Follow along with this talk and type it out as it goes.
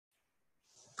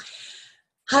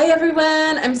Hi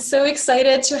everyone, I'm so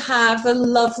excited to have the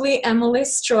lovely Emily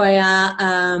Stroia.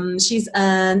 She's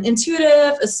an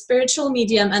intuitive, a spiritual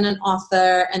medium, and an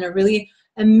author, and a really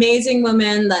amazing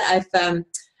woman that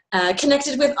I've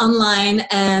connected with online,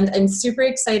 and I'm super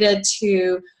excited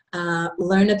to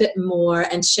learn a bit more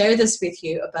and share this with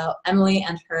you about Emily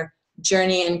and her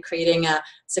journey in creating a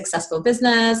successful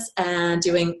business and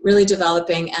really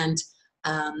developing and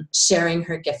sharing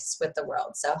her gifts with the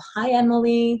world. So hi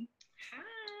Emily.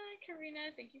 Hi, Karina.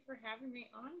 Thank you for having me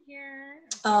on here.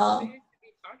 I'm so Oh, excited to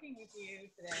be talking with you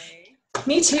today.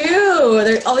 me too.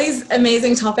 There are all these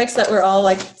amazing topics that we're all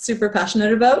like super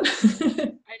passionate about.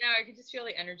 I know, I could just feel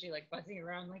the energy like buzzing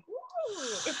around, like,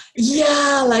 woo!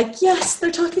 Yeah, like, yes,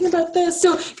 they're talking about this.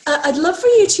 So I'd love for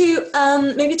you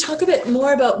to maybe talk a bit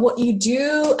more about what you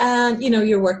do and,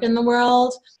 your work in the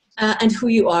world and who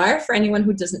you are for anyone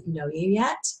who doesn't know you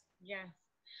yet. Yes.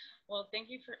 Well, thank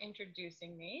you for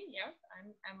introducing me. Yep,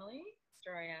 I'm Emily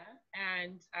Stroia,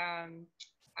 and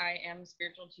I am a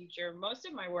spiritual teacher. Most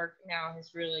of my work now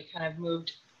has really kind of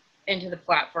moved into the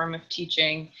platform of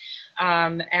teaching,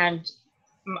 and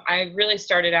I really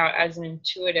started out as an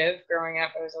intuitive. Growing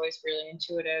up, I was always really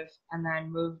intuitive, and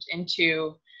then moved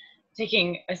into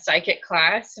taking a psychic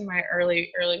class in my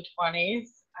early 20s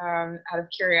out of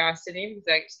curiosity, because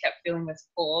I just kept feeling this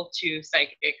pull to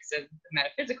psychics and the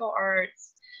metaphysical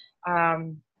arts.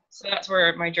 So that's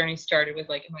where my journey started, with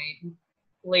like my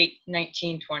late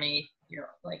 1920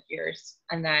 years,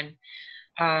 and then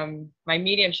my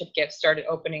mediumship gifts started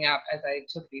opening up as I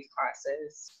took these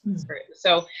classes.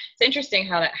 So it's interesting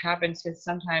how that happens, because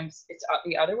sometimes it's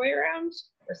the other way around,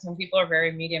 where some people are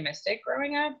very mediumistic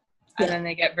growing up, and then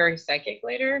they get very psychic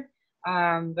later.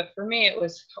 But for me, it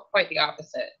was quite the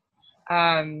opposite.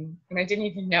 And I didn't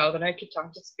even know that I could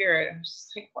talk to spirit. I was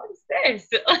just like, what is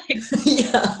this? Like,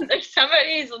 Yeah. there's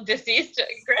somebody's deceased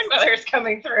grandmother's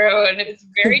coming through, and it's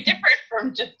very different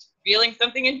from just feeling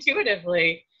something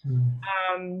intuitively.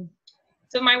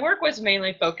 So my work was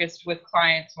mainly focused with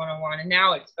clients one-on-one, and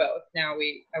now it's both. Now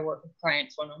I work with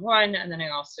clients one-on-one, and then I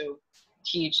also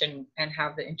teach and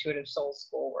have the Intuitive Soul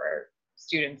School, where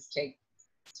students take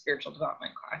spiritual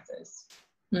development classes.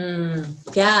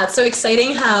 Yeah, it's so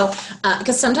exciting how,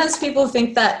 because sometimes people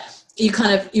think that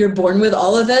you're born with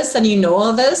all of this and you know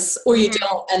all this, or you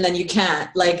don't, and then you can't.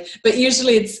 But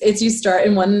usually it's you start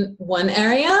in one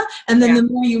area, and then the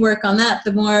more you work on that,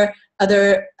 the more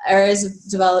other areas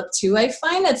develop too. I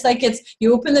find it's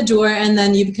you open the door, and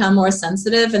then you become more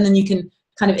sensitive, and then you can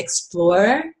kind of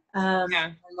explore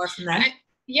more from there.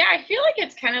 I feel like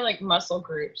it's kind of like muscle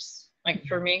groups. Like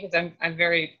for me, because I'm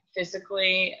very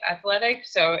physically athletic,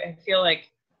 so I feel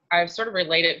like I've sort of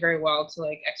related very well to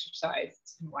like exercise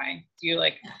in a way. So you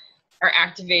are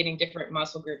activating different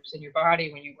muscle groups in your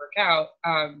body when you work out,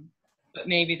 but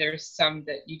maybe there's some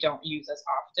that you don't use as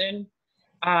often.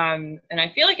 And I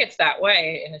feel like it's that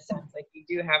way in a sense. Like you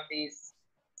do have these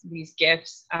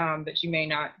gifts, but you may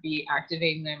not be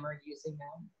activating them or using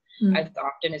them as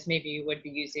often as maybe you would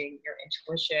be using your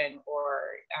intuition or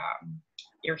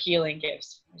your healing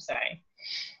gifts, per se.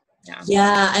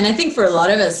 Yeah, and I think for a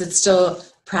lot of us, it's still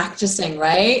practicing,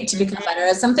 right, to become better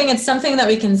at something. It's something that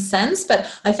we can sense,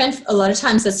 but I find a lot of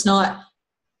times it's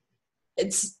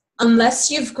unless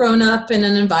you've grown up in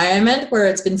an environment where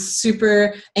it's been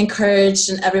super encouraged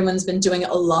and everyone's been doing it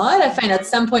a lot. I find at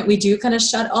some point we do kind of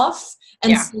shut off,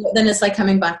 and so then it's like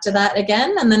coming back to that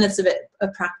again, and then it's a bit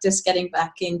of practice getting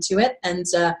back into it and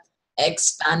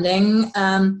expanding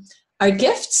our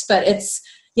gifts. But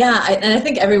and I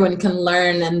think everyone can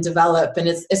learn and develop, and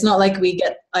it's not like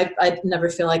I never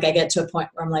feel like I get to a point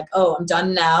where I'm like, oh, I'm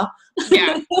done now.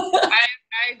 Yeah,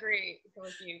 I agree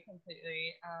with you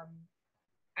completely.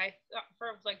 I thought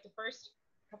for like the first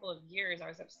couple of years, I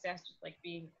was obsessed with like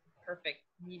being the perfect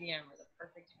medium or the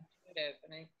perfect intuitive,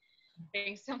 and I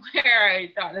think somewhere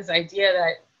I thought this idea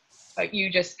that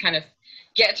you just kind of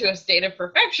get to a state of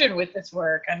perfection with this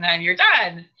work and then you're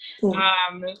done.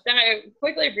 Then I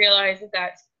quickly realized that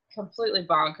that's completely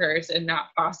bonkers and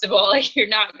not possible. Like you're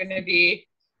not going to be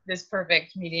this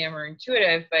perfect medium or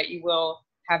intuitive, but you will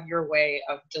have your way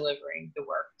of delivering the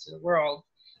work to the world,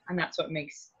 and that's what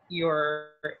makes your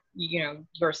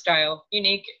style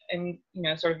unique and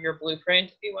sort of your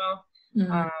blueprint, if you will.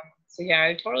 So yeah,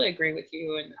 I totally agree with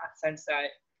you in that sense that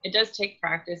it does take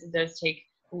practice. It does take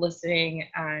listening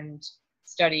and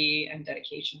study and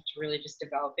dedication to really just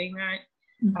developing that.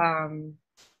 And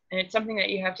it's something that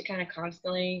you have to kind of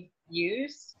constantly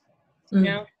use.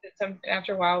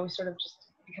 After a while, we sort of just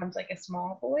becomes like a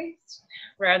small voice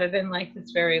rather than like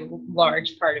this very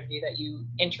large part of you that you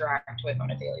interact with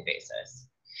on a daily basis.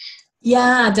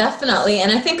 Yeah, definitely.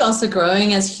 And I think also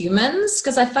growing as humans,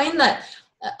 because I find that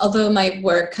although my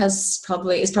work is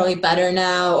probably better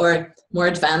now or more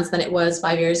advanced than it was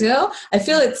 5 years ago, I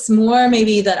feel it's more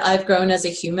maybe that I've grown as a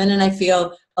human and I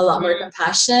feel a lot more Mhm.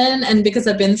 compassion. And because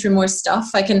I've been through more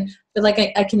stuff, I can feel like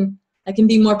I can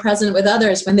be more present with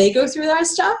others when they go through their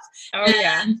stuff. Oh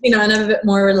yeah. And, and I'm a bit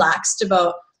more relaxed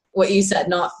about what you said,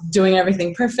 not doing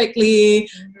everything perfectly,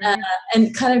 uh, Mhm.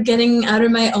 and kind of getting out of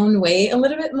my own way a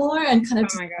little bit more and kind of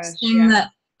Oh my gosh, trusting yeah.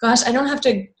 that, gosh, I don't have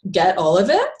to get all of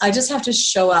it. I just have to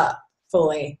show up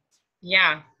fully.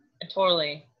 Yeah,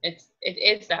 totally. It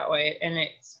is that way, and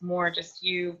it's more just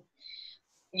you.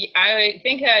 I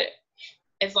think that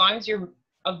as long as you're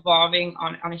evolving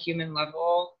on a human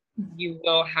level, you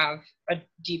will have a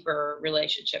deeper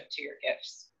relationship to your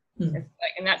gifts. Mm. It's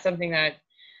like, and that's something that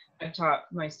I've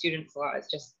taught my students a lot. Is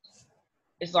just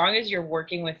as long as you're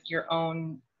working with your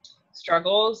own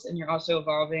struggles and you're also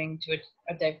evolving to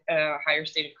a higher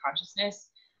state of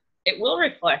consciousness, it will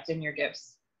reflect in your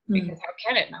gifts, Mm. because how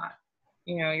can it not?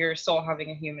 Your soul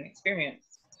having a human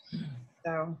experience.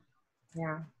 So,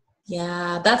 yeah.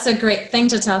 Yeah, that's a great thing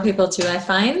to tell people too, I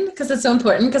find, because it's so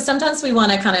important. Because sometimes we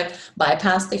want to kind of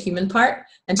bypass the human part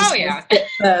and Oh, just kind of yeah. skip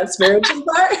the spiritual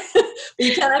part. But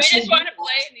you can't We actually just do want to that.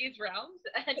 play in these realms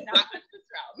and not in this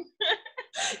realm.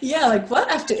 Yeah, like what?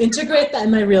 I have to integrate that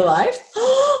in my real life?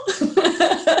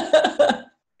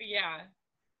 Yeah,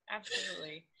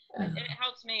 absolutely. And it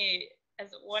helps me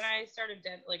as when I started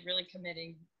like really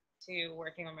committing to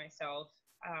working on myself,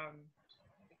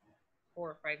 4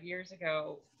 or 5 years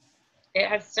ago. It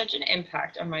has such an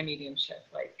impact on my mediumship,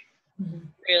 like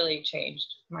really changed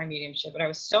my mediumship. And I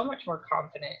was so much more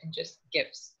confident in just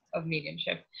gifts of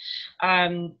mediumship.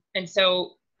 And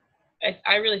so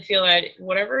I really feel that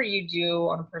whatever you do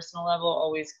on a personal level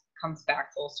always comes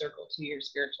back full circle to your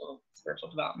spiritual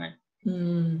development.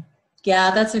 Mm.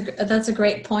 Yeah, that's a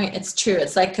great point. It's true.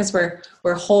 It's like because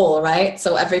we're whole, right?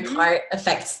 So every Mm-hmm. part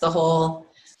affects the whole,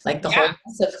 like the Yeah.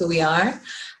 wholeness of who we are.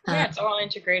 Yeah, it's all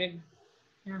integrated.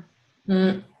 Yeah.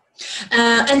 Mm.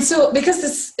 And so, because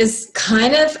this is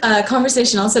kind of a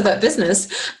conversation also about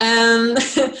business,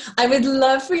 I would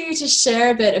love for you to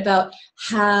share a bit about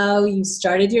how you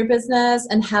started your business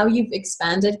and how you've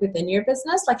expanded within your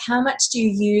business. Like, how much do you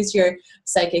use your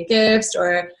psychic gifts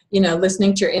or,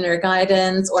 listening to your inner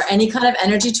guidance or any kind of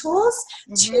energy tools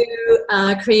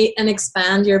Mm-hmm. to create and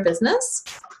expand your business?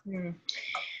 Mm.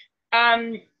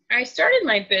 I started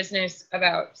my business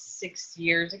about 6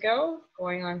 years ago,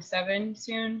 going on 7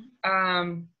 soon.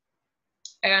 And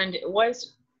it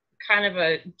was kind of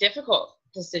a difficult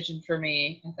decision for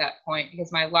me at that point,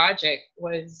 because my logic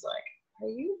was like, are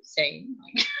you sane?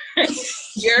 Like,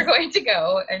 you're going to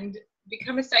go and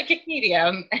become a psychic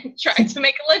medium and try to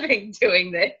make a living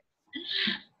doing this.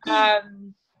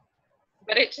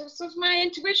 But it just was, my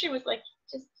intuition was like,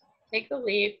 just take the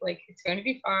leap. Like, it's going to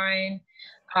be fine.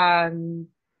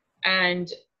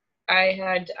 And I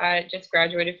had just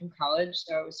graduated from college,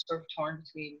 so I was sort of torn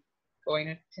between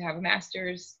going to have a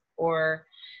master's or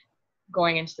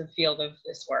going into the field of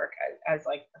this work as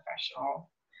like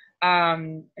professional.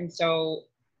 And so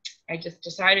I just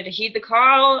decided to heed the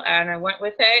call and I went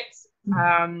with it.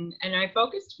 And I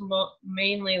focused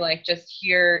mainly like just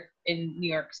here in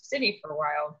New York City for a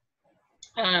while.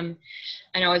 And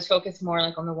I was focused more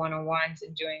like on the one-on-ones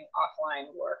and doing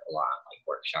offline work a lot, like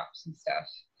workshops and stuff.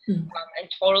 And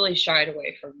totally shied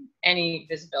away from any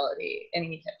visibility,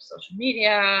 any type of social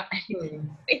media,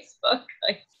 Facebook,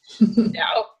 like,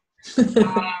 no.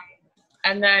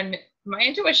 And then my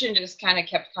intuition just kind of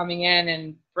kept coming in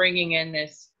and bringing in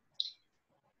this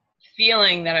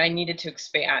feeling that I needed to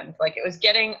expand. Like, it was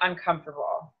getting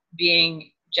uncomfortable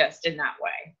being just in that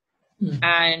way.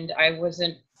 And I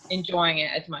wasn't enjoying it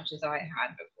as much as I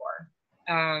had before.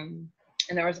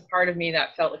 And there was a part of me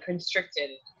that felt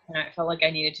constricted, and I felt like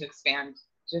I needed to expand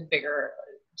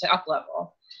to up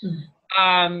level.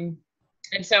 And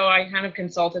so I kind of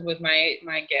consulted with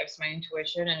my gifts, my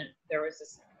intuition, and there was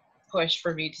this push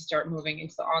for me to start moving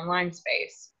into the online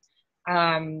space,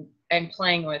 and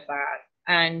playing with that.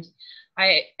 And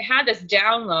I had this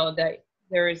download that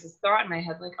there was this thought in my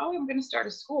head, like, oh, I'm going to start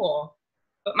a school.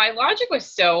 But my logic was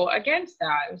so against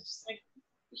that. It was just like,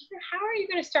 how are you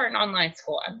going to start an online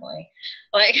school, Emily?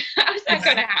 Like, how's that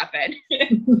going to happen?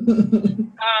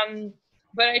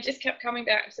 But I just kept coming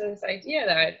back to this idea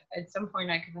that at some point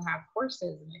I could have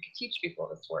courses and I could teach people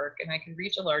this work and I could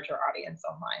reach a larger audience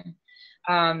online.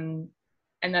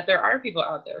 And that there are people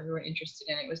out there who are interested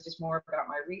in it. It was just more about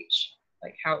my reach.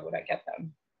 Like, how would I get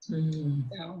them?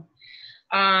 So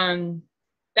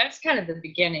that's kind of the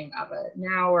beginning of it.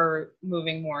 Now we're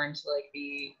moving more into like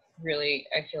the really,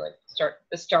 I feel like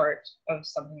the start of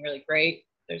something really great.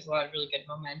 There's a lot of really good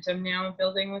momentum now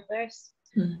building with this.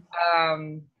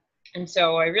 And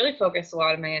so I really focused a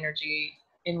lot of my energy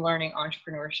in learning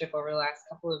entrepreneurship over the last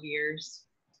couple of years,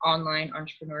 online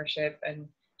entrepreneurship, and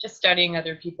just studying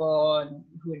other people and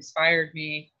who inspired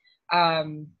me.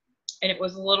 And it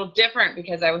was a little different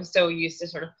because I was so used to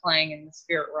sort of playing in the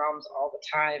spirit realms all the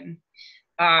time.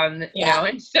 You know,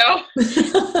 and so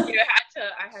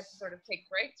I had to sort of take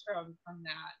breaks from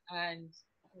that and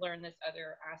learn this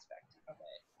other aspect of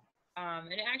it.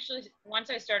 And it actually, once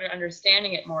I started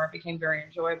understanding it more, it became very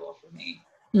enjoyable for me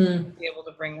to be able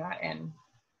to bring that in.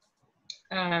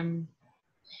 And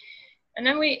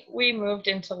then we moved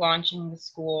into launching the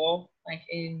school like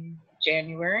in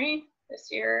January this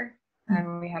year.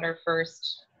 And we had our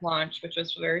first launch, which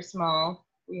was very small.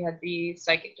 We had the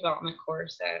psychic development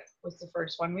course that was the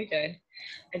first one we did.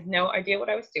 I had no idea what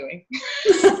I was doing.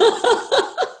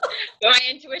 So my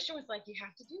intuition was like, you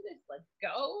have to do this. Let's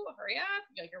go. Hurry up.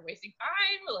 Like, you're wasting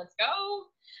time. Well, let's go.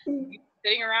 You're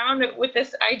sitting around with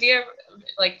this idea of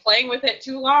like playing with it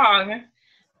too long.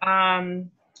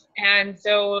 And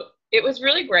so it was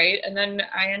really great. And then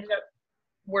I ended up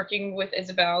working with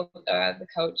Isabel, the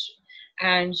coach,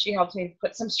 and she helped me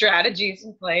put some strategies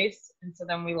in place. And so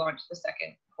then we launched the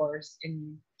second course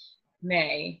in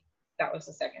May. That was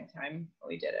the second time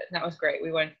we did it. And that was great.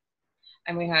 We went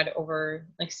and we had over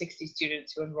like 60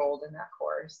 students who enrolled in that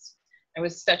course. It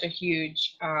was such a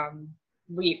huge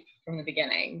leap from the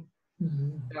beginning.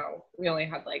 So we only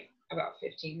had like about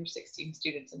 15 or 16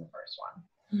 students in the first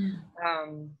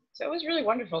one. So it was really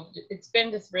wonderful. It's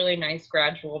been this really nice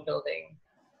gradual building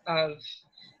of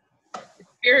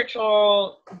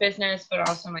spiritual business, but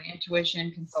also my intuition,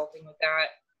 consulting with that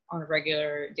on a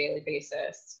regular daily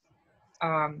basis,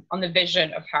 on the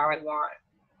vision of how I want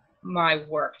my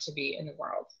work to be in the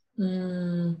world.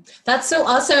 That's so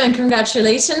awesome, and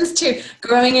congratulations to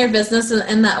growing your business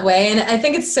in that way. And I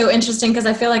think it's so interesting because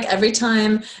I feel like every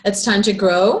time it's time to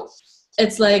grow,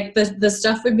 it's like the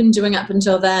stuff we've been doing up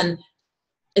until then,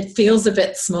 it feels a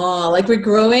bit small. Like we're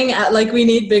growing at like we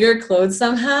need bigger clothes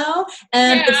somehow.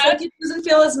 And it's like it doesn't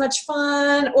feel as much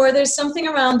fun, or there's something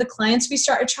around the clients we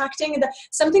start attracting that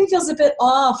something feels a bit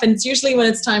off. And it's usually when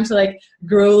it's time to like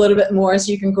grow a little bit more so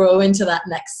you can grow into that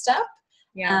next step.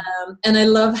 And I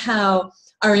love how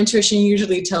our intuition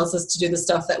usually tells us to do the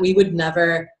stuff that we would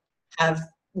never have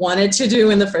wanted to do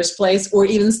in the first place, or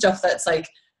even stuff that's like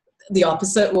the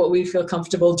opposite what we feel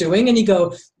comfortable doing, and you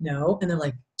go no, and they're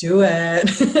like, do it.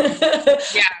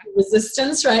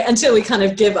 Resistance, right? Until we kind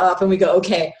of give up and we go,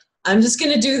 okay, I'm just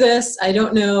going to do this, I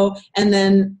don't know. And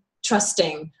then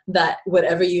trusting that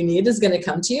whatever you need is going to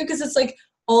come to you, because it's like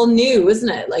all new, isn't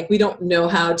it? Like we don't know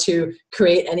how to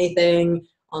create anything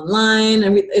online,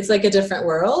 and it's like a different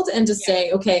world. And to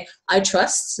say, okay, I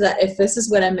trust that if this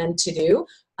is what I'm meant to do,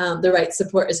 the right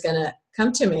support is going to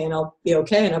come to me and I'll be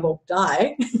okay and I won't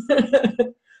die.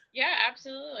 Yeah,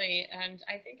 absolutely. And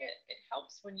I think it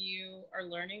helps when you are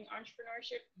learning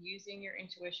entrepreneurship, using your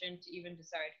intuition to even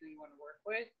decide who you want to work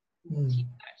with, who will teach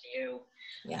that to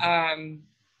you,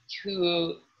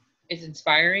 who is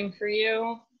inspiring for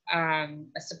you,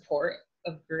 a support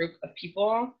of group of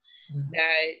people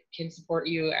that can support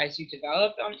you as you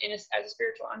develop as a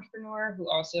spiritual entrepreneur,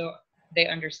 who also, they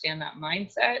understand that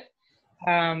mindset.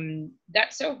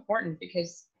 That's so important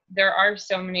because there are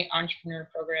so many entrepreneur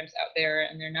programs out there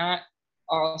and they're not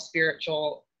all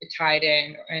spiritual tied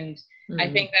in. And I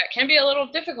think that can be a little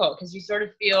difficult because you sort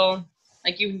of feel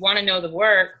like you want to know the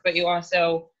work, but you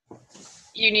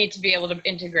need to be able to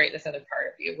integrate this other part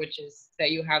of you, which is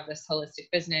that you have this holistic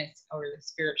business or the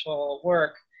spiritual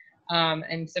work.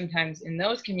 And sometimes in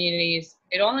those communities,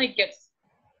 it's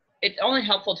only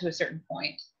helpful to a certain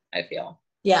point, I feel.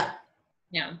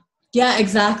 Yeah,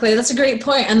 exactly. That's a great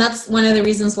point. And that's one of the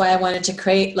reasons why I wanted to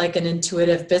create like an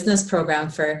intuitive business program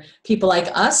for people like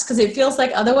us, because it feels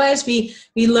like otherwise we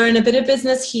learn a bit of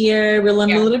business here, we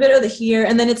learn a little bit of the here,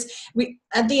 and then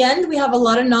at the end we have a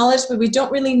lot of knowledge, but we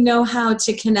don't really know how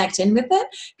to connect in with it,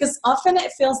 because often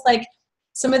it feels like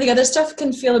some of the other stuff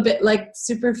can feel a bit like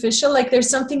superficial, like there's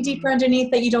something deeper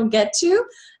underneath that you don't get to.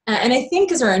 And I think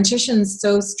because our intuition is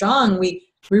so strong, we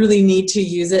really need to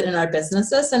use it in our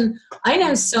businesses. And I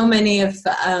know so many of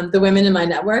the women in my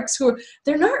networks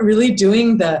they're not really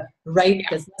doing the right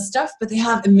business stuff, but they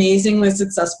have amazingly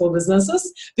successful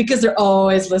businesses because they're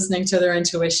always listening to their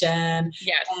intuition.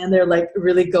 And they're like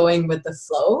really going with the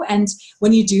flow. And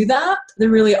when you do that, there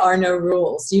really are no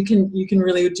rules. You can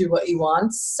really do what you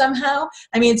want somehow.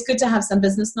 I mean, it's good to have some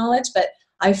business knowledge, but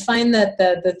I find that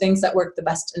the things that work the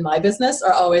best in my business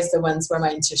are always the ones where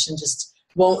my intuition just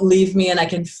won't leave me and I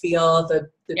can feel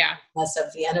the Yeah. mess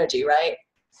of the energy, right?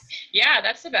 Yeah,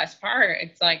 that's the best part.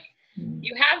 It's like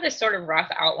you have this sort of rough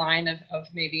outline of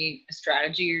maybe a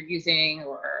strategy you're using,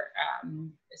 or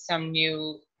some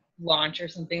new launch or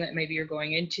something that maybe you're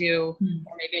going into,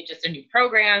 or maybe just a new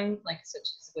program, like such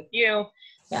as with you.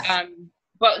 Yeah.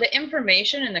 But the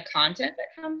information and the content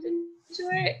that comes into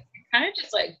it kind of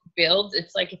just like builds.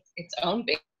 It's like its own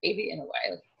baby in a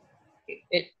way.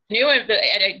 Like new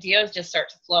ideas just start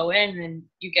to flow in, and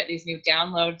you get these new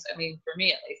downloads. I mean, for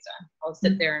me at least, I'll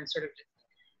sit there and sort of just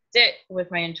sit with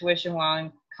my intuition while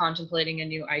I'm contemplating a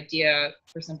new idea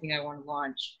for something I want to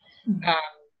launch.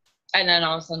 And then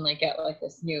all of a sudden like get like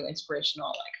this new inspirational,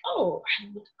 like, oh,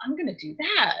 I'm going to do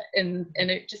that. And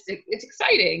it's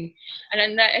exciting. And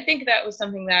then I think that was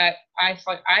something that I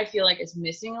feel like is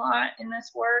missing a lot in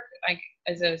this work. Like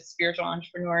as a spiritual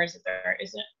entrepreneur, is that there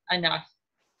isn't enough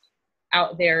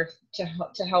out there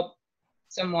to help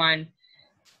someone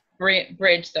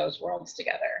bridge those worlds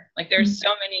together. Like there's so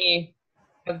many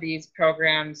of these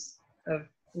programs of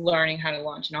learning how to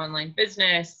launch an online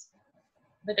business,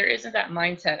 but there isn't that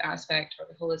mindset aspect or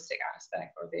the holistic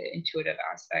aspect or the intuitive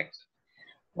aspect.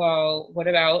 Well, what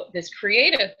about this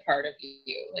creative part of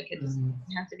you? Like it doesn't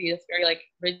have to be this very like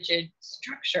rigid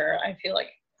structure. I feel like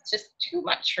it's just too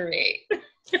much for me.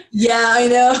 Yeah, I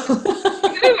know.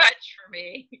 Too much for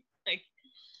me. Like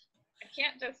I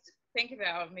can't just think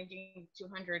about making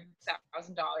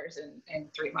 $200,000 in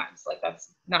 3 months. Like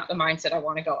that's not the mindset I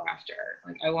want to go after.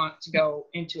 Like I want to go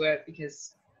into it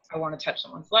because I want to touch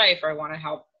someone's life, or I want to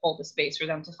help hold the space for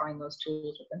them to find those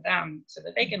tools within them so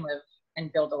that they can live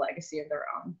and build a legacy of their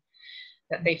own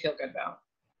that they feel good about.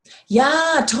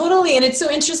 Yeah, totally. And it's so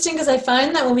interesting because I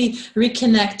find that when we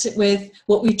reconnect with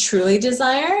what we truly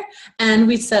desire and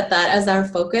we set that as our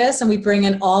focus and we bring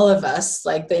in all of us,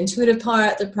 like the intuitive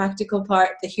part, the practical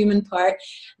part, the human part,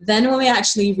 then when we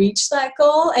actually reach that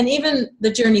goal and even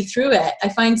the journey through it, I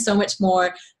find so much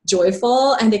more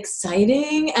joyful and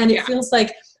exciting. And it feels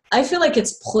like, I feel like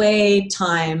it's play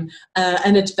time,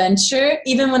 an adventure,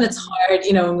 even when it's hard,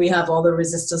 you know, when we have all the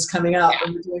resistance coming up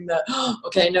and we're doing the,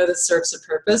 okay, I know this serves a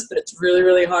purpose, but it's really,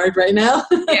 really hard right now.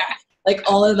 Like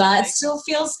all of that still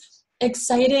feels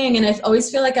exciting. And I always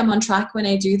feel like I'm on track when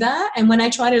I do that. And when I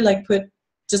try to like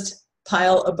just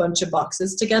pile a bunch of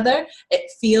boxes together, it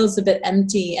feels a bit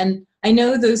empty. And I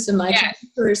know those in my team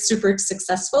who are super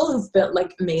successful, who've built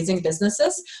like amazing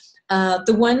businesses,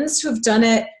 the ones who've done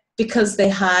it because they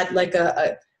had like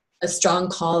a strong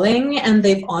calling and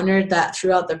they've honored that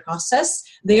throughout the process,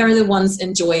 they are the ones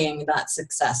enjoying that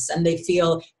success and they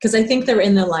feel, because I think they're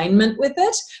in alignment with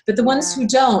it. But the ones who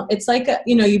don't, it's like,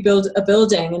 you build a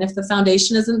building and if the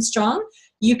foundation isn't strong,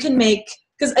 you can make,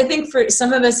 because I think for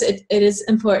some of us, it is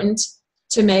important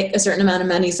to make a certain amount of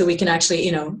money so we can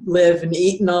actually, live and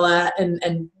eat and all that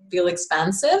and feel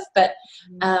expansive. But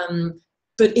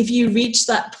if you reach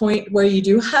that point where you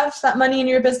do have that money in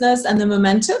your business and the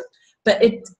momentum, but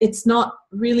it's not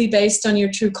really based on your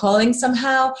true calling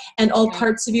somehow, and all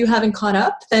parts of you haven't caught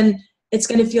up, then it's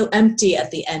going to feel empty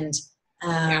at the end.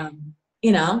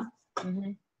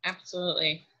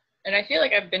 Absolutely. And I feel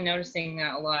like I've been noticing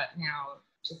that a lot now,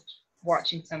 just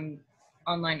watching some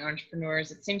online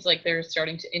entrepreneurs. It seems like they're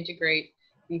starting to integrate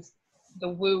the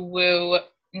woo-woo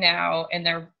now in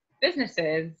their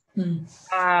businesses.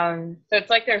 So it's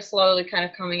like they're slowly kind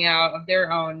of coming out of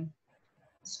their own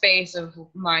space of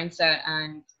mindset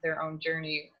and their own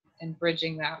journey and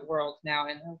bridging that world now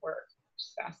in their work, which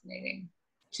is fascinating.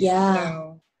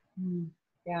 So,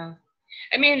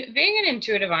 I mean, being an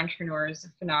intuitive entrepreneur is a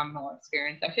phenomenal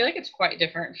experience. I feel like it's quite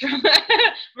different from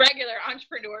regular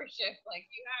entrepreneurship. Like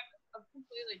you have a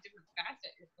completely different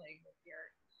facet you're playing with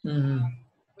here,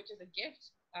 which is a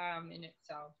gift in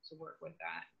itself to work with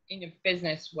that in a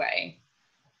business way.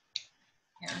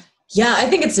 Yeah, I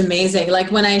think it's amazing.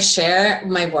 Like when I share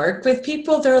my work with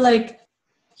people, they're like,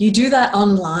 you do that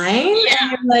online?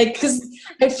 And I'm like, because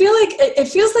I feel like it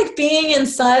feels like being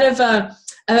inside of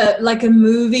like a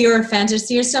movie or a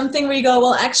fantasy or something where you go,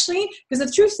 well, actually, because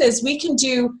the truth is we can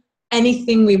do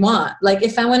anything we want. Like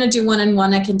if I want to do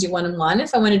one-on-one, I can do one-on-one.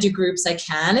 If I want to do groups, I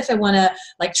can. If I want to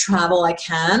like travel, I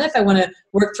can. If I want to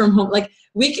work from home, like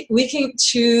we can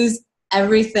choose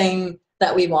everything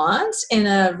that we want in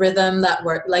a rhythm that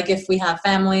work. Like if we have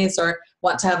families or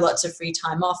want to have lots of free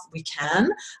time off, we can.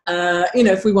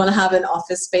 If we want to have an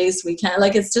office space, we can.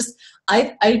 Like it's just,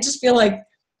 I just feel like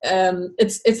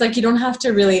it's like you don't have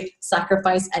to really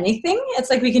sacrifice anything. It's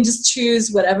like we can just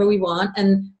choose whatever we want,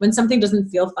 and when something doesn't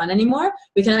feel fun anymore,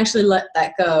 we can actually let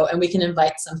that go and we can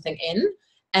invite something in.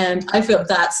 And I feel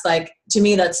that's like, to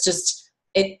me, that's just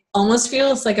it. almost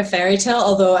feels like a fairy tale,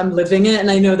 although I'm living it and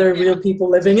I know there are real people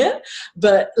living it.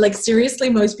 But like, seriously,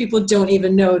 most people don't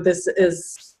even know this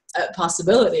is a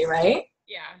possibility, right?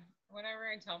 Yeah. Whenever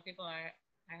I tell people I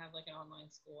have like an online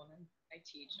school and I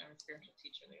teach, and I'm a spiritual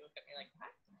teacher, they look at me like,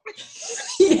 what?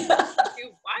 Yeah. Do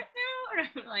what now? And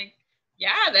I'm like,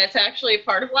 yeah, that's actually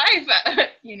part of life, but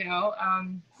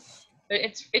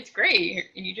it's great.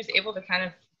 You're just able to kind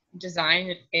of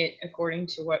design it according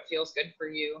to what feels good for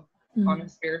you on a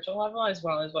spiritual level, as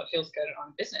well as what feels good on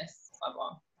a business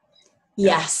level.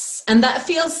 Yes. And that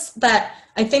feels that,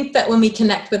 I think that when we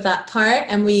connect with that part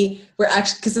and we're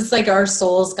actually, because it's like our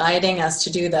soul's guiding us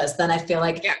to do this, then I feel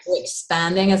like we're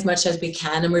expanding as much as we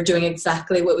can and we're doing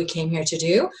exactly what we came here to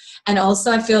do. And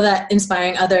also I feel that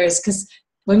inspiring others, because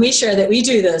when we share that we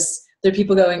do this, there are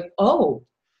people going, oh,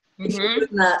 if you're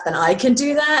doing that, then I can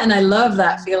do that. And I love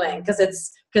that feeling,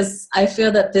 because I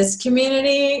feel that this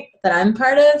community that I'm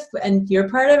part of and you're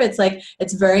part of, it's like,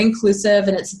 it's very inclusive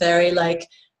and it's very like,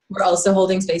 we're also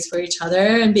holding space for each other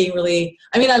and being really,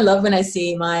 I mean, I love when I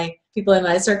see my people in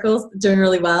my circles doing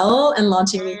really well and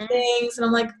launching new things. And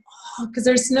I'm like, oh, because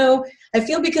I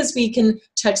feel because we can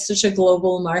touch such a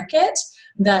global market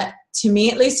that, to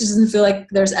me at least, it doesn't feel like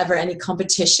there's ever any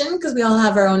competition, because we all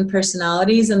have our own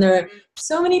personalities and there are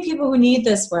so many people who need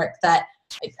this work that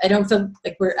I don't feel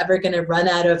like we're ever going to run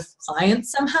out of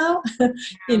clients somehow,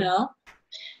 you know?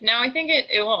 No, I think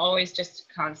it will always just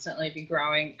constantly be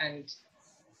growing and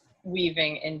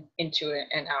weaving into it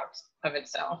and out of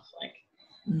itself. Like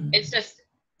it's just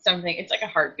something, it's like a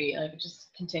heartbeat. Like it just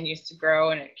continues to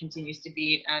grow and it continues to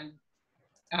beat. And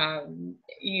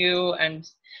you and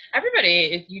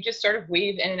everybody, if you just sort of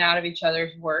weave in and out of each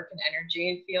other's work and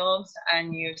energy fields,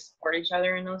 and you support each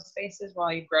other in those spaces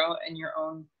while you grow in your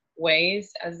own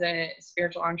ways as a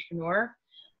spiritual entrepreneur,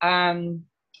 and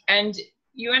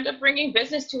you end up bringing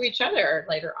business to each other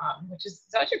later on, which is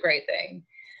such a great thing.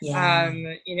 Yeah.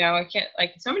 I can't,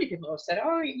 like, so many people have said,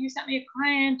 oh, you sent me a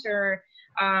client, or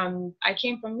I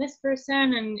came from this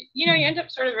person, and you end up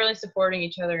sort of really supporting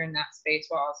each other in that space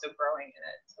while also growing in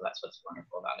it. So that's what's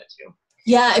wonderful about it too.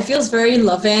 Yeah, it feels very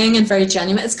loving and very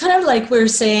genuine. It's kind of like we're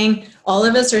saying, all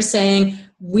of us are saying,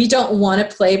 we don't want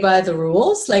to play by the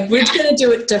rules. Like, we're going to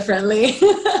do it differently.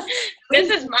 This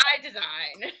is my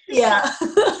design. Yeah.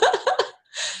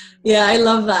 Yeah, I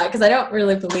love that, because I don't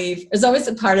really believe, there's always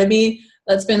a part of me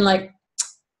that's been like,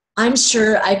 I'm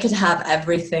sure I could have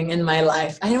everything in my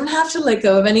life. I don't have to let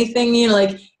go of anything.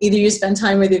 Like either you spend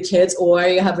time with your kids or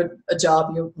you have a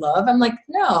job you love. I'm like,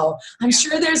 no, I'm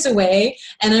sure there's a way.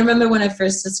 And I remember when I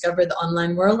first discovered the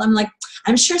online world, I'm like,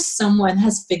 I'm sure someone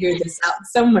has figured this out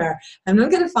somewhere. I'm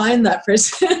not going to find that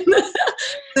person.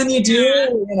 Then you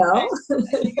do, I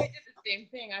think I did the same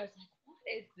thing. I was like, what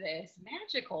is this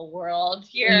magical world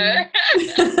here?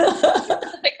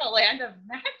 Like a land of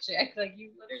magic. Like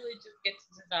you literally just get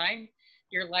to design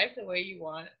your life the way you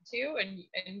want to.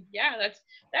 And yeah,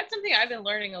 that's something I've been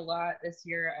learning a lot this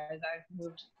year as I've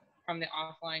moved from the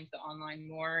offline to the online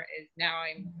more, is now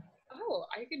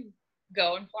I can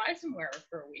go and fly somewhere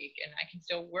for a week and I can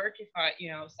still work if I,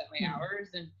 set my hours,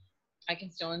 and I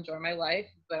can still enjoy my life,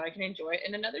 but I can enjoy it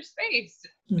in another space.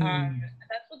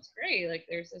 That's what's great. Like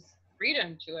there's this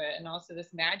freedom to it, and also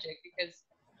this magic, because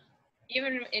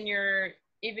even in your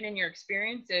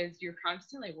experiences, you're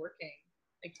constantly working.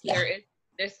 Like there is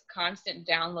this constant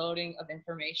downloading of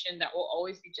information that will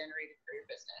always be generated for your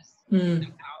business.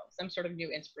 Somehow, some sort of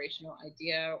new inspirational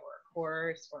idea or a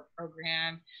course or a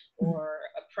program or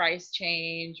a price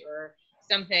change or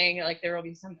something. Like there will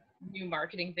be some new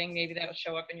marketing thing maybe that will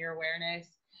show up in your awareness.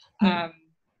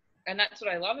 And that's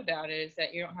what I love about it, is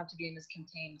that you don't have to be in this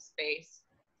contained space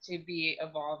to be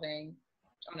evolving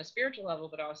on a spiritual level,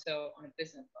 but also on a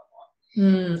business level.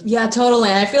 Yeah, totally.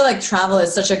 And I feel like travel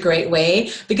is such a great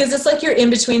way, because it's like you're in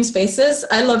between spaces.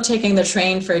 I love taking the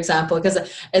train, for example, because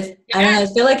I don't know, I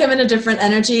feel like I'm in a different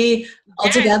energy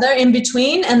altogether in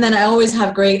between. And then I always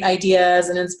have great ideas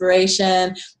and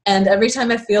inspiration. And every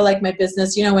time I feel like my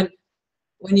business,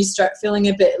 when you start feeling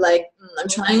a bit like I'm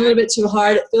trying a little bit too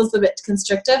hard, it feels a bit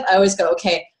constrictive, I always go,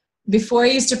 okay, before I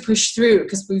used to push through,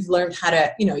 because we've learned how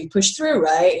to, you push through,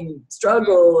 right? And you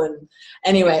struggle, and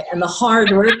anyway, and the hard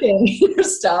working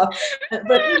stuff.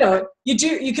 But,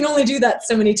 you can only do that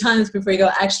so many times before you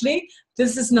go, actually,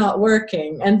 this is not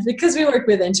working. And because we work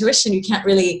with intuition, you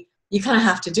kind of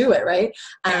have to do it, right?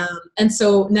 And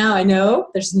so now I know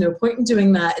there's no point in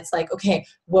doing that. It's like, okay,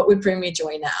 what would bring me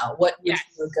joy now? What would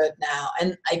feel good now?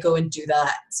 And I go and do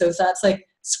that. So if that's like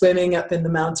swimming up in the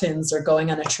mountains or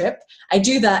going on a trip, I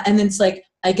do that. And then it's like,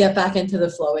 I get back into the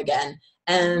flow again.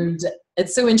 And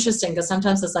it's so interesting because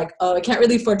sometimes it's like, oh, I can't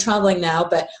really afford traveling now,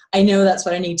 but I know that's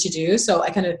what I need to do. So I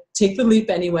kind of take the leap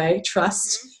anyway,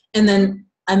 trust, and then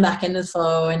I'm back in the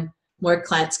flow and more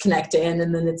clients connect in,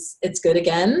 and then it's good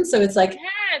again. So it's like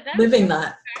living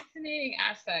that. Fascinating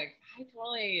aspect. I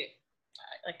totally,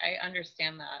 like, I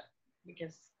understand that,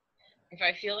 because if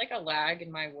I feel like a lag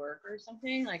in my work or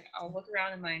something, like I'll look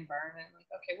around in my environment, like,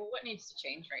 okay, well, what needs to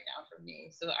change right now for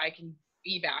me so that I can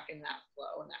be back in that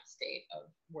flow and that state of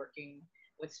working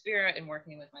with spirit and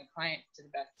working with my clients to the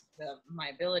best of my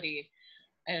ability.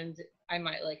 And I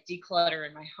might like declutter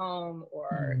in my home,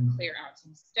 or clear out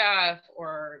some stuff,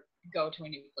 or go to a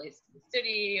new place in the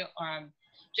city,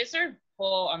 just sort of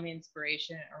pull on the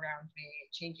inspiration around me.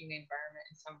 Changing the environment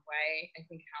in some way, I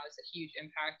think, has a huge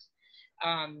impact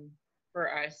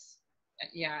for us,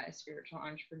 as spiritual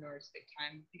entrepreneurs, big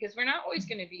time, because we're not always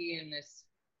going to be in this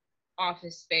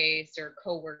office space or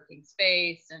co-working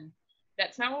space, and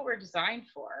that's not what we're designed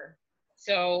for.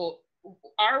 So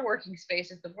our working space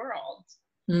is the world.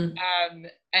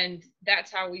 And that's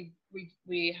how we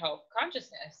help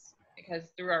consciousness, because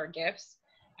through our gifts,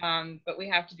 but we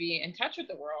have to be in touch with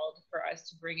the world for us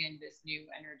to bring in this new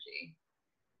energy.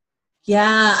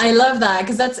 Yeah, I love that,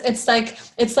 because it's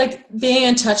like being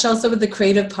in touch also with the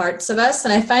creative parts of us.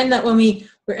 And I find that when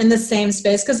we're in the same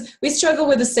space, because we struggle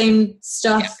with the same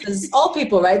stuff as all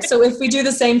people, right? So if we do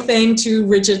the same thing too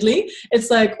rigidly, it's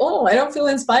like, oh, I don't feel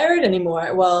inspired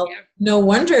anymore. Well, no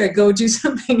wonder, go do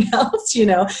something else,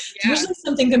 It's usually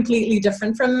something completely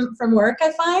different from work,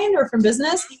 I find, or from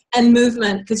business. And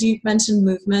movement, because you mentioned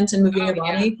movement and moving your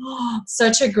body.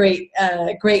 Such a great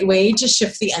way to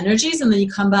shift the energies, and then you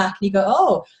come back and you go,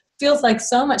 oh, feels like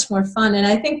so much more fun. And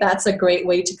I think that's a great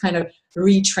way to kind of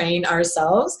retrain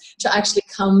ourselves to actually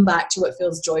come back to what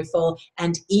feels joyful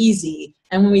and easy.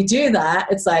 And when we do that,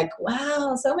 it's like,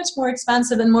 wow, so much more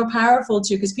expansive and more powerful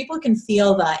too, because people can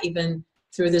feel that even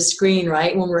through the screen,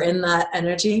 right? When we're in that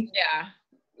energy.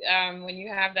 When you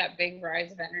have that big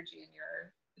rise of energy and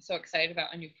you're so excited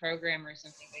about a new program or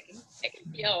something, they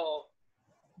can feel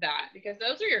that, because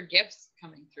those are your gifts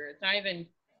coming through. It's not even,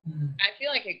 I feel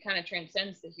like it kind of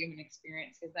transcends the human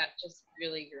experience, because that's just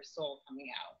really your soul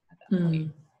coming out at that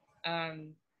point.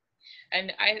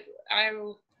 And I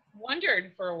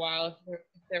wondered for a while if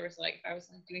there was like, I was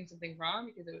like doing something wrong,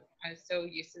 because I was so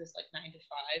used to this like 9 to 5,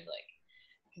 like,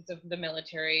 because of the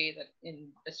military, that in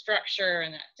the structure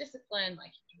and that discipline,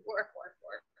 like you work,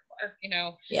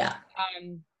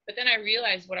 but then I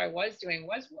realized what I was doing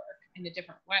was work in a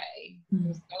different way. It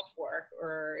was self-work,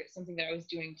 or something that I was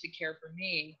doing to care for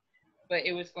me, but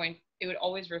it would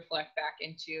always reflect back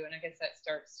into, and I guess that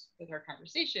starts with our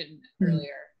conversation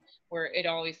earlier, where it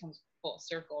always comes full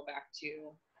circle back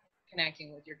to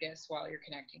connecting with your gifts while you're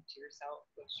connecting to yourself,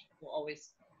 which will always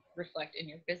reflect in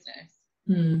your business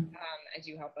as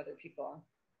you help other people.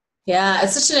 Yeah,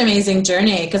 it's such an amazing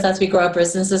journey, because as we grow our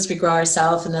businesses, we grow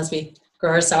ourselves, and as we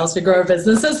grow ourselves, we grow our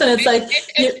businesses, and it's very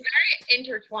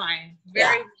intertwined,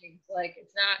 very linked. Like,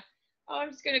 it's not, oh, I'm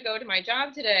just gonna go to my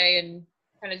job today and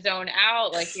kind of zone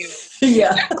out, like you. Don't do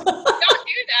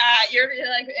that. You're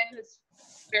like in this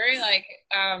very like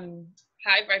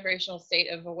high vibrational state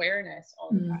of awareness all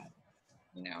the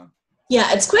time,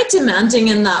 Yeah, it's quite demanding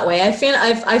in that way. I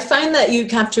find that you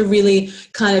have to really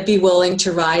kind of be willing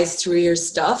to rise through your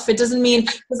stuff. It doesn't mean,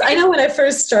 because I know when I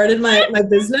first started my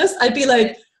business, I'd be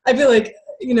like,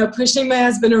 pushing my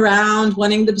husband around,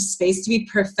 wanting the space to be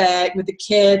perfect with the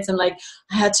kids, and like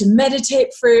I had to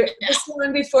meditate for this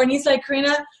long before. And he's like,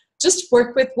 Karina, just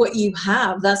work with what you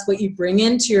have. That's what you bring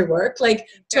into your work. Like,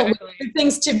 don't wait for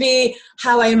things to be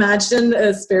how I imagine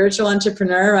a spiritual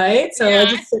entrepreneur, right? So I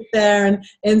just sit there and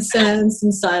incense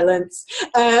and silence.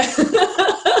 That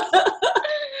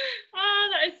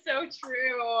is so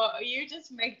true. You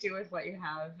just make do with what you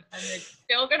have, and it's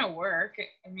still gonna work.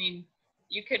 I mean,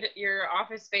 your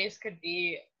office space could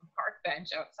be a park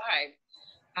bench outside.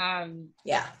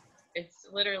 It's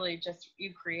literally just,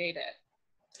 you create it.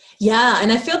 Yeah, and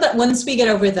I feel that once we get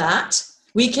over that,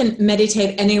 we can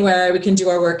meditate anywhere, we can do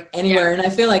our work anywhere. And I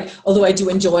feel like, although I do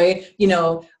enjoy,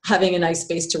 having a nice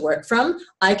space to work from,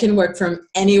 I can work from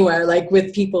anywhere, like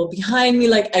with people behind me.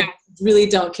 Like, I really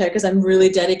don't care, because I'm really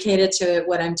dedicated to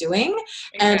what I'm doing.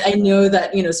 And I know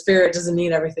that, spirit doesn't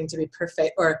need everything to be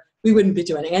perfect, or we wouldn't be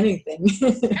doing anything.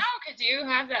 No, because you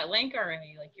have that link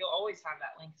already. Like, you'll always have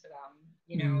that link to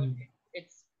them,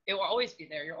 it will always be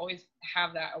there. You'll always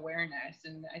have that awareness.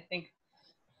 And I think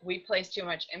we place too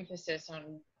much emphasis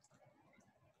on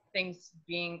things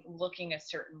looking a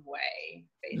certain way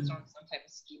based on some type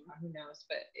of schema. Who knows?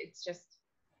 But it's just,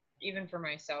 even for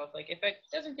myself, like, if it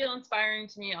doesn't feel inspiring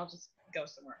to me, I'll just go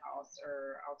somewhere else,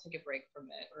 or I'll take a break from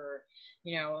it, or,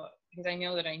 you know, because I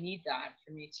know that I need that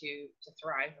for me to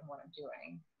thrive in what I'm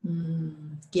doing.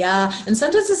 Yeah. And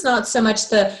sometimes it's not so much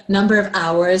the number of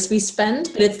hours we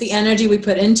spend, but it's the energy we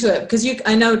put into it. Because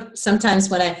I know sometimes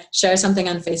when I share something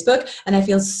on Facebook and I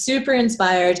feel super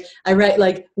inspired, I write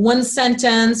like one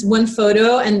sentence, one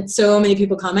photo, and so many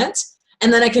people comment.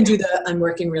 And then I can do I'm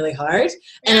working really hard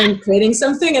and I'm creating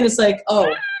something, and it's like,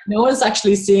 oh, no one's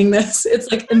actually seeing this.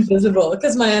 It's like invisible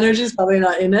because my energy is probably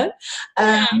not in it.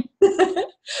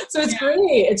 So it's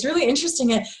great. It's really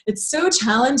interesting. It's so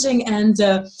challenging. And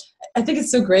I think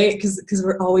it's so great because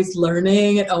we're always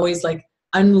learning and always like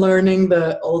unlearning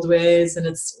the old ways. And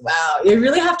it's, wow, you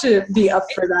really have to be up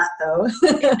for that though.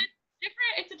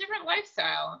 It's a different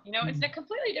lifestyle, you know, it's a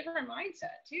completely different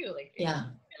mindset too. Like, it's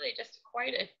really just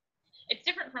it's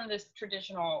different from this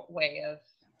traditional way of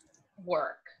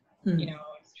work, you know,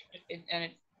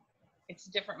 it's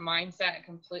a different mindset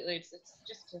completely. It's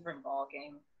just a different ball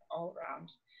game all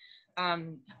around.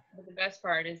 But the best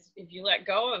part is if you let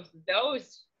go of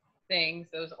those things,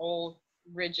 those old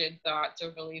rigid thoughts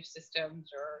or belief systems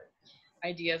or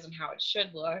ideas on how it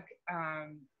should look,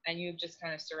 and you just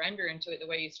kind of surrender into it the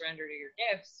way you surrender to your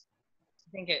gifts,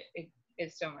 I think it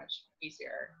is so much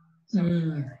easier, so much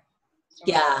better, so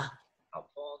much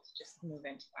helpful to just move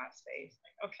into that space.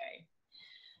 Like, okay,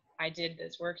 I did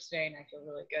this work today and I feel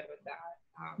really good with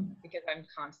that, because I'm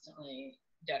constantly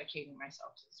dedicating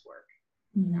myself to this work.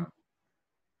 You know?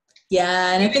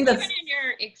 Yeah, and I think that's even in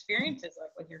your experiences,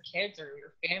 like with your kids or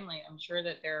your family, I'm sure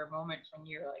that there are moments when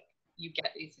you're like, you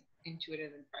get these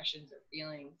intuitive impressions or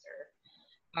feelings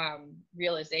or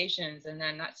realizations, and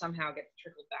then that somehow gets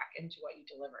trickled back into what you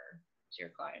deliver to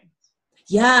your clients.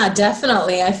 Yeah,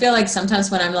 definitely. I feel like sometimes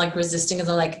when I'm like resisting, because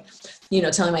I'm like, you know,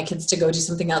 telling my kids to go do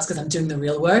something else because I'm doing the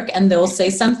real work, and they'll say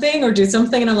something or do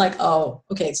something, and I'm like, oh,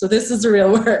 okay, so this is the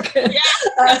real work. Yeah,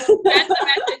 that's the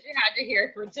message you had to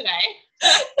hear for today.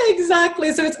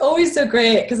 Exactly. So it's always so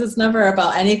great because it's never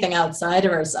about anything outside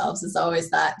of ourselves. It's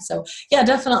always that. So yeah,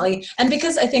 definitely. And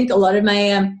because I think a lot of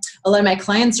my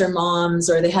clients are moms,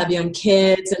 or they have young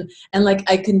kids, and like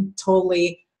I can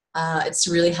totally. It's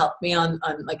really helped me on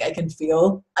like I can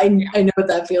feel. I know what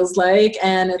that feels like,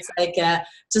 and it's like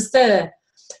just a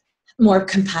more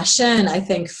compassion, I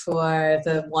think, for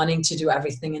the wanting to do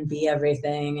everything and be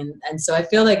everything, and so I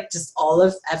feel like just all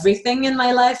of everything in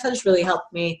my life has really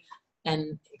helped me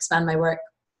and expand my work.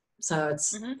 So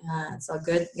it's it's all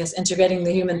good. I guess integrating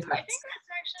the human parts. I think that's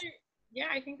actually,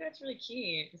 I think that's really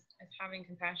key, is having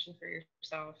compassion for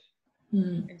yourself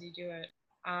as you do it.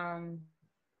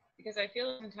 Because I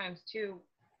feel sometimes too,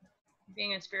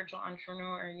 being a spiritual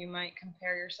entrepreneur, you might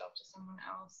compare yourself to someone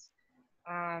else,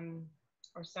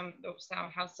 or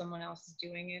how someone else is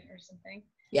doing it or something.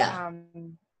 Yeah.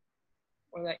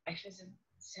 Or like life isn't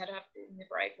set up in the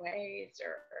right ways,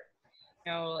 or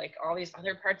you know, like all these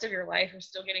other parts of your life are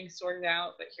still getting sorted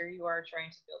out, but here you are trying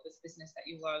to build this business that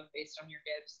you love based on your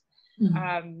gifts.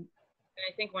 And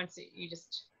I think once you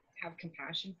just have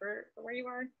compassion for where you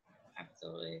are,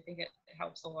 absolutely, I think it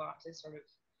helps a lot to sort of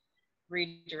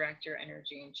redirect your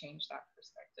energy and change that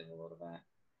perspective a little bit.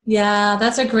 Yeah,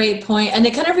 that's a great point. And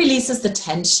it kind of releases the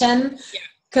tension. Yeah.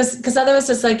 Because otherwise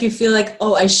it's like you feel like,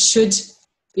 oh, I should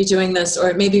be doing this,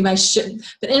 or maybe I should.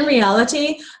 But in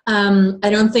reality, I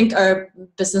don't think our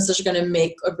businesses are going to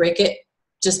make or break it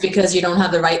just because you don't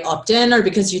have the right opt-in, or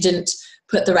because you didn't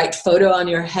put the right photo on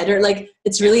your header. Like,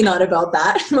 it's really not about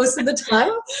that most of the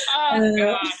time. Oh,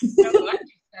 God. So glad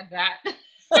you said that.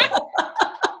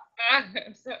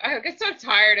 I get so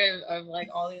tired of like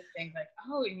all these things, like,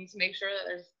 oh, you need to make sure that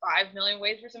there's 5 million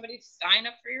ways for somebody to sign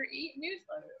up for your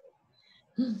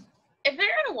newsletter. If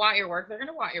they're going to want your work, they're going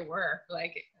to want your work.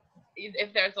 Like,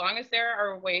 as long as there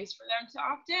are ways for them to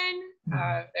opt in,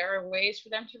 there are ways for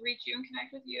them to reach you and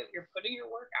connect with you. If you're putting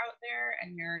your work out there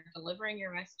and you're delivering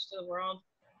your message to the world,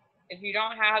 if you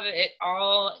don't have it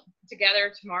all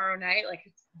together tomorrow night, like,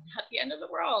 it's not the end of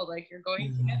the world. Like, you're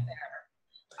going to get there.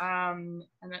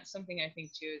 And that's something I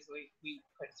think too, is we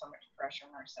put so much pressure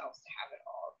on ourselves to have it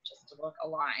all just to look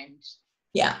aligned.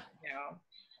 Yeah. You know,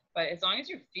 but as long as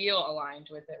you feel aligned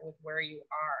with it, with where you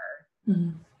are,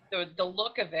 the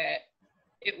look of it,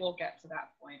 it will get to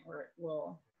that point where it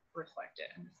will reflect it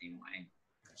in the same way.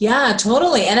 Yeah,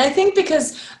 totally. And I think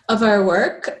because of our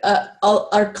work, all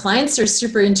our clients are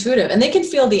super intuitive and they can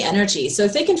feel the energy. So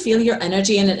if they can feel your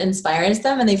energy and it inspires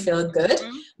them and they feel good,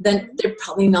 then they're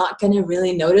probably not going to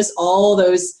really notice all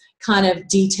those kind of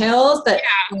details that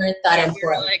aren't that important. We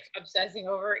were like obsessing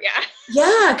over it.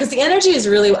 Yeah, because the energy is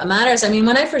really what matters. I mean,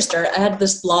 when I first started, I had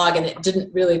this blog and it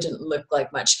didn't look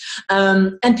like much.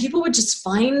 And people would just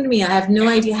find me. I have no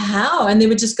idea how. And they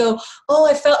would just go, oh,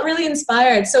 I felt really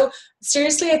inspired. So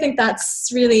seriously, I think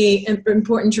that's really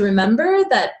important to remember,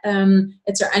 that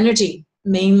it's our energy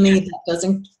mainly that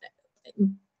doesn't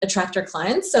attract our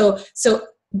clients. So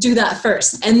do that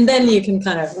first. And then you can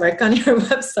kind of work on your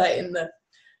website and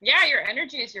yeah, your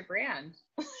energy is your brand.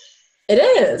 It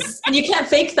is. And you can't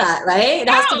fake that, right? It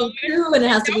has to be true and it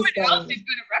has to be strong. No one else is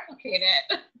going to replicate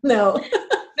it. No.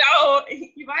 So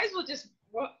you might as well just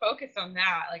focus on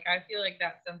that. Like, I feel like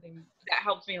that's something that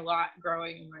helps me a lot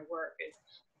growing in my work. Is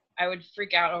I would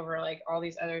freak out over like all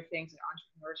these other things that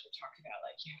entrepreneurs would talk about.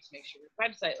 Like, you have to make sure your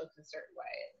website looks a certain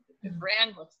way, and the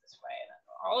brand looks this way, and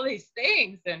all these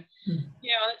things. And,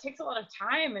 you know, it takes a lot of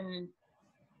time, and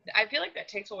I feel like that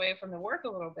takes away from the work a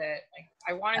little bit. Like,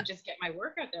 I want to just get my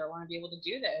work out there. I want to be able to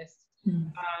do this.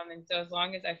 And so as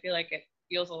long as I feel like it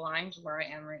feels aligned to where I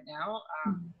am right now,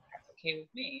 that's okay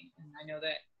with me. And I know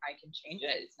that I can change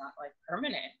it. It's not like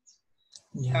permanent.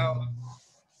 So,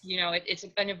 you know, it's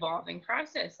an evolving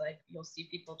process. Like, you'll see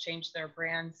people change their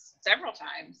brands several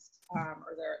times,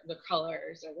 or the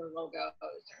colors or their logos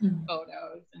or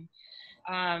photos.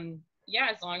 And yeah,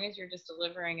 as long as you're just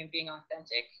delivering and being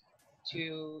authentic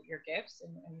to your gifts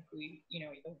and who you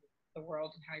know, the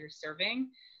world and how you're serving,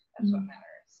 that's what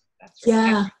matters. That's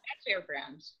your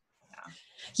brand.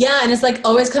 Yeah, and it's like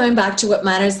always coming back to what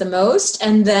matters the most,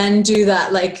 and then do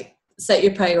that, like set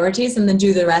your priorities and then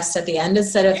do the rest at the end,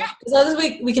 instead of, because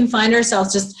otherwise we can find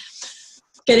ourselves just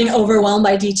getting overwhelmed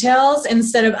by details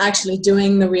instead of actually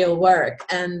doing the real work.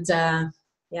 And I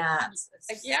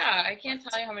can't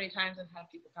tell you how many times I've had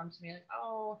people come to me like,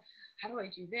 oh, how do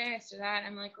I do this or that?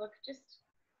 I'm like, look, just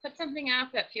put something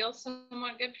out that feels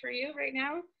somewhat good for you right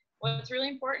now. What's really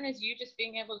important is you just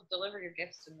being able to deliver your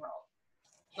gifts to the world.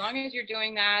 As long as you're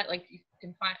doing that, like, you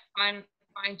can fine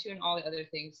tune all the other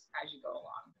things as you go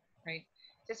along, right?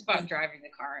 It's just about driving the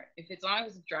car. As long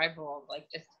as it's drivable, like,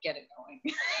 just get it going.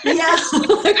 Yeah,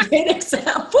 great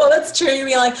example. That's true. You'd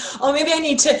be like, oh, maybe I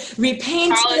need to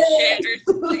repaint it or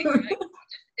something. Like,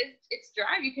 it's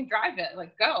drive. You can drive it.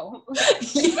 Like, go.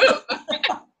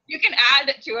 You can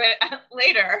add to it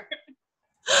later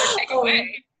or take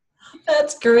away.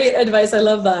 That's great advice. I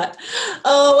love that.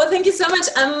 Oh, well, thank you so much,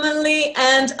 Emily.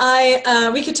 And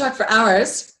we could talk for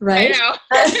hours, right? I know.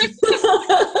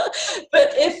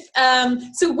 But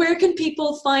so where can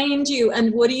people find you,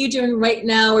 and what are you doing right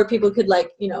now where people could,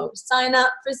 like, you know, sign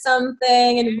up for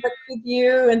something and work with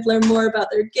you and learn more about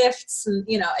their gifts and,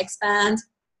 you know, expand?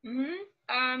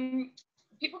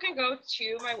 People can go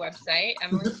to my website,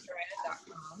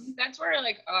 emilystroia.com. That's where,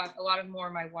 like, a lot of more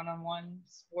of my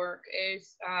one-on-ones work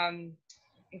is, and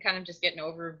kind of just get an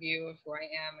overview of who I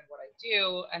am and what I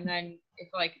do. And then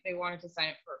if, like, they wanted to sign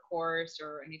up for a course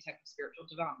or any type of spiritual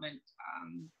development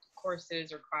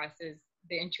courses or classes,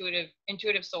 the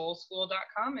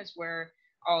intuitivesoulschool.com is where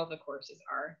all of the courses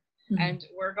are. And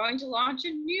we're going to launch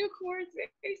a new course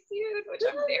very soon, which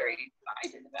I'm very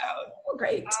excited about. Oh,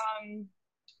 great.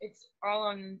 It's all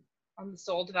on the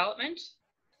soul development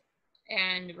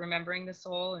and remembering the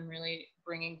soul and really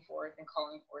bringing forth and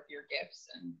calling forth your gifts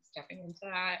and stepping into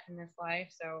that in this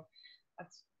life. So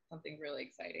that's something really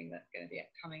exciting that's going to be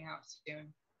coming out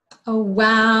soon. Oh,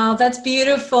 wow. That's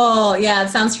beautiful. Yeah, it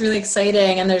sounds really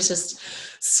exciting. And there's just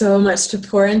so much to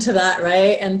pour into that,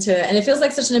 right? And it feels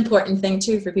like such an important thing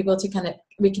too, for people to kind of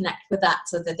reconnect with that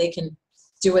so that they can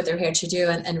do what they're here to do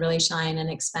and really shine and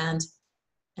expand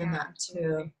in that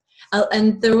too.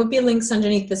 And there will be links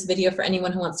underneath this video for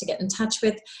anyone who wants to get in touch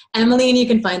with Emily, and you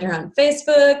can find her on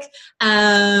Facebook.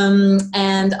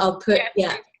 And I'll put,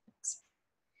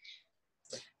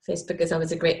 Facebook is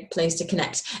always a great place to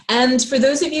connect. And for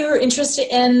those of you who are interested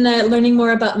in learning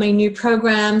more about my new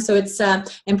program, so it's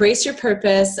Embrace Your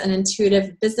Purpose, an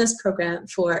intuitive business program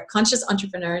for conscious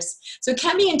entrepreneurs. So it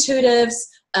can be intuitives,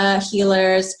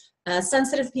 healers,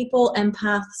 sensitive people,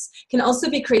 empaths, can also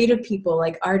be creative people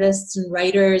like artists and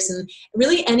writers, and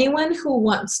really anyone who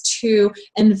wants to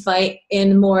invite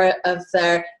in more of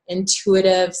their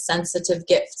intuitive, sensitive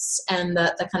gifts and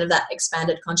the kind of that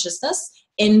expanded consciousness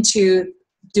into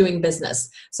doing business.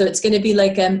 So it's going to be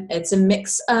like it's a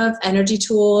mix of energy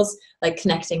tools, like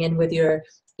connecting in with your,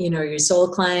 you know, your soul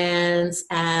clients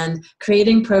and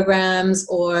creating programs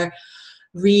or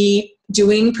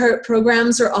redoing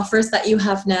programs or offers that you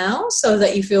have now, so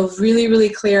that you feel really, really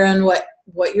clear on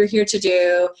what you're here to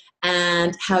do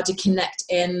and how to connect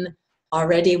in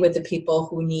already with the people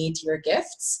who need your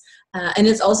gifts. And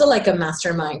it's also like a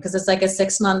mastermind, because it's like a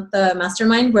 6-month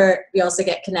mastermind where we also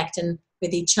get connected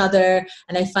with each other.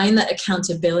 And I find that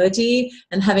accountability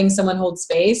and having someone hold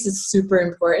space is super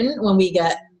important when we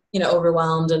get,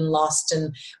 overwhelmed and lost,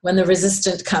 and when the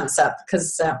resistance comes up,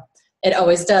 because it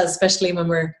always does, especially when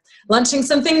we're launching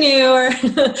something new or,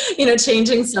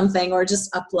 changing something or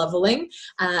just up leveling.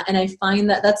 And I find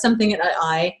that that's something that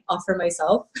I offer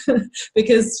myself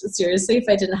because seriously, if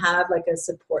I didn't have like a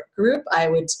support group, I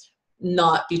would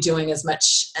not be doing as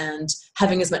much and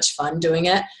having as much fun doing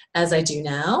it as I do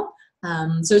now.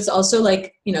 So it's also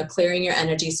like, clearing your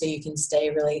energy so you can stay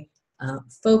really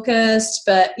focused.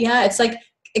 But yeah, it's like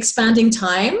expanding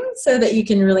time so that you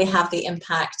can really have the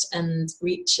impact and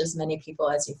reach as many people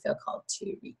as you feel called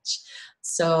to reach.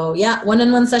 So yeah,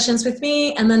 one-on-one sessions with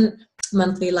me, and then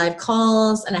monthly live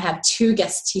calls. And I have 2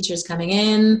 guest teachers coming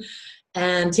in.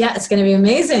 And yeah, it's going to be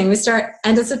amazing. We start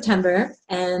end of September.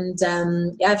 And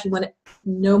yeah, if you want to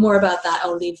know more about that,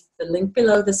 I'll leave the link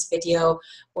below this video,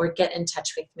 or get in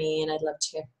touch with me. And I'd love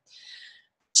to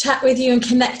chat with you and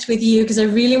connect with you, because I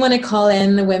really want to call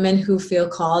in the women who feel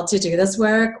called to do this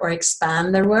work or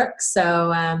expand their work.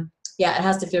 So yeah, it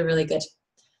has to feel really good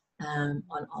on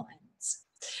all ends.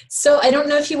 So I don't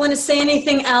know if you want to say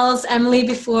anything else, Emily,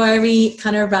 before we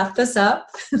kind of wrap this up.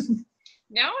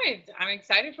 No, I'm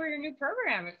excited for your new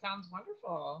program. It sounds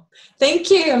wonderful.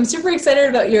 Thank you. I'm super excited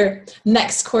about your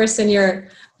next course in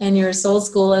your soul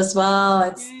school as well.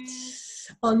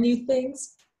 It's all new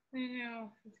things. I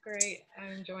know. It's great.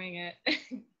 I'm enjoying it.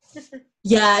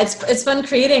 Yeah, it's fun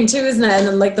creating too, isn't it?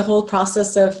 And like the whole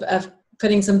process of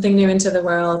putting something new into the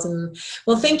world. And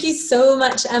well, thank you so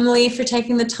much, Emily, for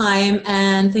taking the time.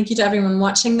 And thank you to everyone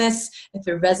watching this. If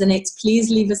it resonates, please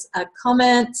leave us a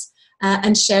comment.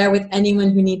 And share with anyone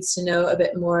who needs to know a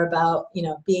bit more about,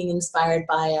 being inspired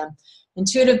by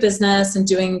intuitive business and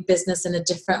doing business in a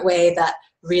different way that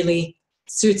really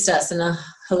suits us in a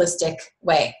holistic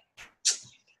way.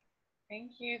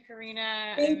 Thank you,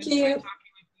 Karina. Thank you. Talking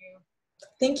with you.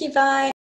 Thank you. Bye.